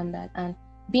our standard and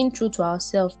being true to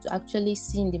ourselves to actually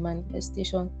seeing the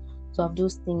manifestation of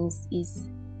those things is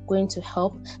going to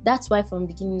help. That's why from the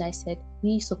beginning I said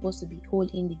we're supposed to be whole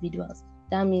individuals.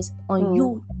 That means on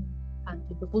you and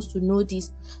you're supposed to know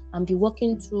this and be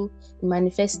working through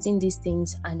manifesting these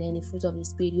things, and then the fruit of the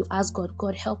Spirit, you ask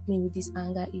God, help me with this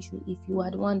anger issue. If you are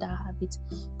the one that have it,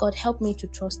 God, help me to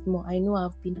trust more. I know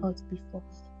I've been hurt before.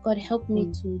 God, help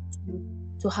me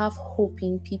to have hope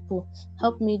in people.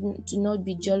 Help me to not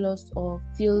be jealous or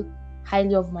feel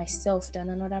highly of myself than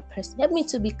another person. Help me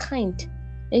to be kind.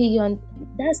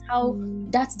 That's how,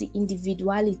 that's the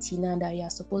individuality now that you are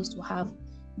supposed to have.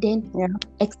 Then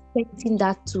expecting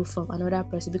that too from another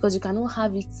person, because you cannot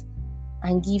have it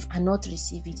and give and not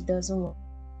receive it. It doesn't work.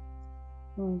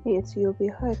 Yes, you'll be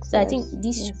hurt. So I think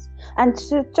this and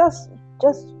to just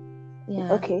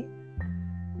okay.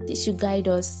 This should guide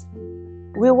us.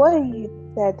 With what you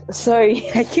said, sorry,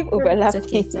 I keep overlapping. It's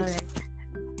okay, it's all right.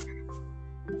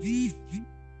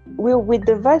 With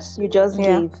the verse you just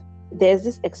gave, there's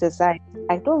this exercise.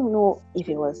 I don't know if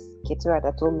it was Ketura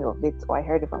that told me of it or I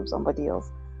heard it from somebody else,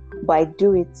 but I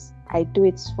do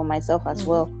it for myself as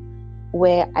well,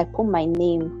 where I put my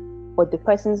name or the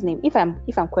person's name. If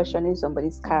I'm questioning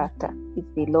somebody's character, if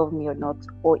they love me or not,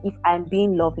 or if I'm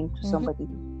being loving to somebody,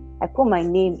 I put my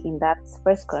name in that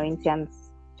 1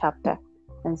 Corinthians chapter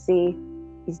and say,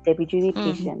 is Debbie Julie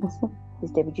patient? Is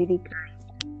Debbie Julie kind?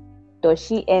 Does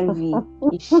she envy?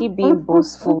 Is she being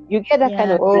boastful? You get that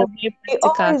kind of thing.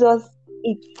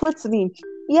 It puts me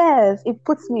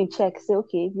in check. Say,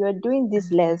 okay, if you're doing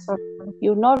this less,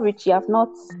 you're not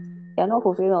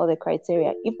fulfilling all the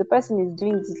criteria. If the person is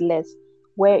doing this less,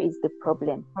 where is the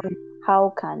problem?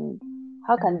 How can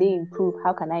they improve?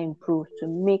 How can I improve to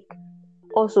make?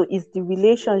 Also, is the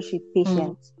relationship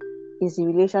patient? Is the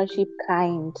relationship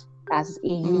kind as a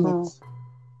unit?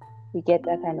 You get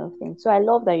that kind of thing. So I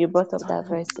love that you brought up that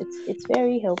verse. It's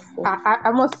very helpful.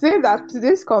 I must say that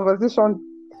today's conversation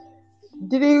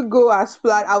didn't go as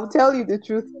planned. I'll tell you the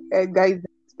truth, guys.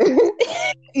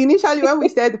 Initially, when we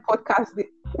started the podcast,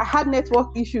 I had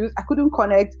network issues. I couldn't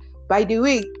connect. By the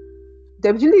way,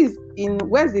 Debbie Julie is in,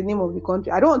 where's the name of the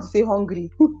country? I don't want to say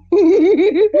Hungary.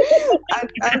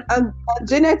 and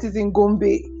Janet is in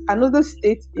Gombe, another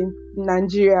state in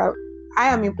Nigeria. I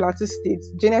am in Plateau State.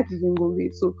 Janet is in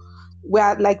Gombe. So we're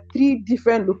at like 3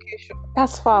 different locations.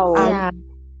 That's far away.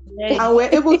 And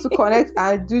we're able to connect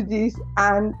and do this.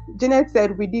 And Janet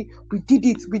said we did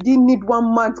it. We didn't need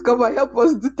 1 man to come and help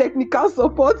us do technical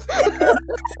support.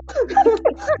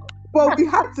 But we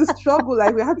had to struggle,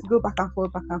 like we had to go back and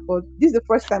forth. This is the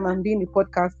first time I'm doing a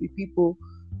podcast with people,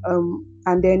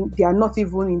 and then they are not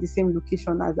even in the same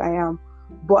location as I am.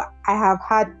 But I have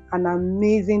had an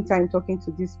amazing time talking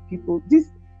to these people. These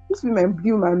women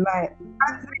blew my mind.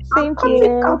 Same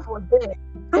here.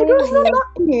 I don't know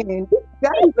nothing. These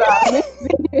guys are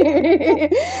amazing.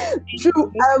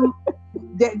 True.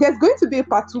 There's going to be a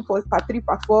part 2, part 3,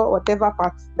 part 4, whatever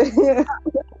part.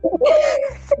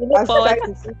 look forward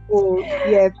to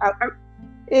it.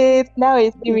 Yes. Now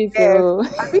it's series. Yes.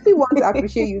 I really want to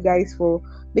appreciate you guys for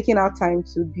making our time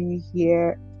to be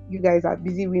here. You guys are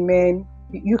busy women.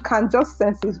 You can just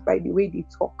sense it by the way they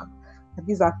talk.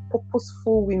 These are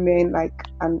purposeful women,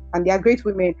 and they are great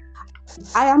women.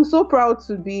 I am so proud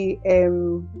to be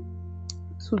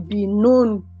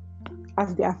known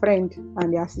as their friend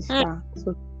and their sister.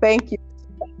 So thank you.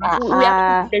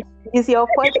 It's your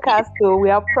podcast, so we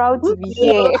are proud to be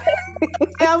here.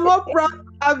 I am more proud to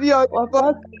have you. We're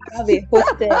proud to have a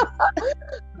hostess.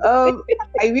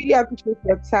 I really appreciate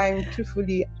your time.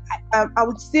 Truthfully, I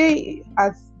would say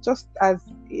as a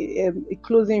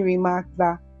closing remark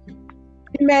that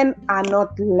women are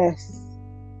not less,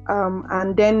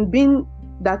 and then being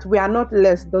that we are not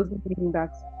less doesn't mean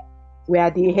that we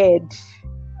are the head,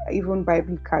 even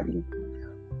biblically.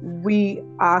 We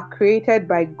are created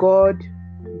by God.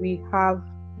 We have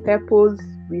purpose.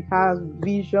 We have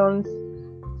visions.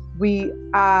 We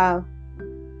are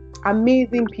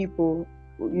amazing people.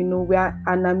 We are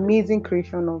an amazing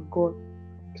creation of God.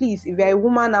 Please, if you're a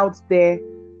woman out there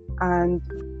and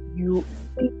you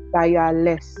think that you are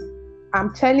less,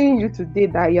 I'm telling you today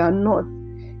that you are not.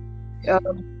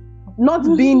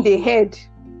 Not being the head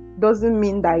doesn't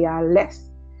mean that you are less.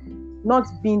 Not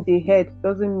being the head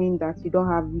doesn't mean that you don't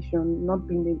have vision. Not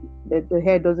being the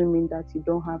head doesn't mean that you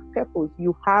don't have purpose.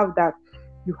 You have that.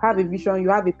 You have a vision. You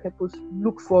have a purpose.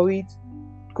 Look for it.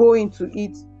 Go into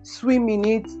it. Swim in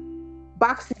it.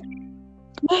 Backseat.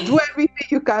 Do everything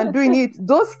you can do in it.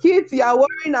 Those kids you are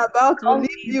worrying about will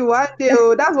leave you one day.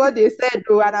 Oh, that's what they said.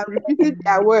 Oh, and I'm repeating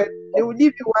their words. They will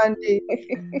leave you one day.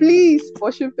 Please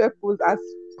pursue purpose as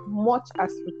much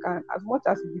as you can, as much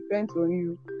as it depends on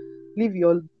you. Live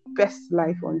your best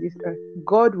life on this earth.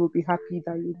 God will be happy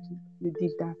that you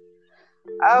did that.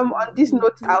 On this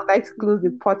note, I would like to close the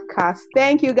podcast.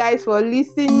 Thank you guys for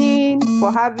listening,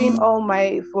 for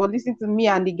listening to me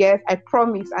and the guests. I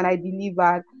promised and I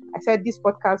delivered. I said this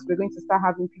podcast we're going to start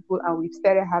having people, and we've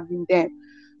started having them.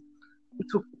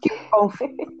 To keep on.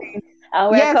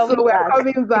 We're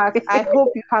coming back. I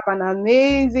hope you have an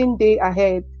amazing day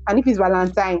ahead. And if it's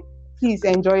Valentine, please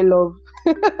enjoy love.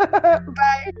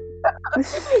 Bye.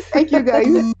 Thank you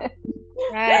guys.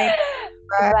 Bye.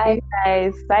 Bye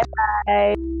guys.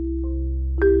 Bye.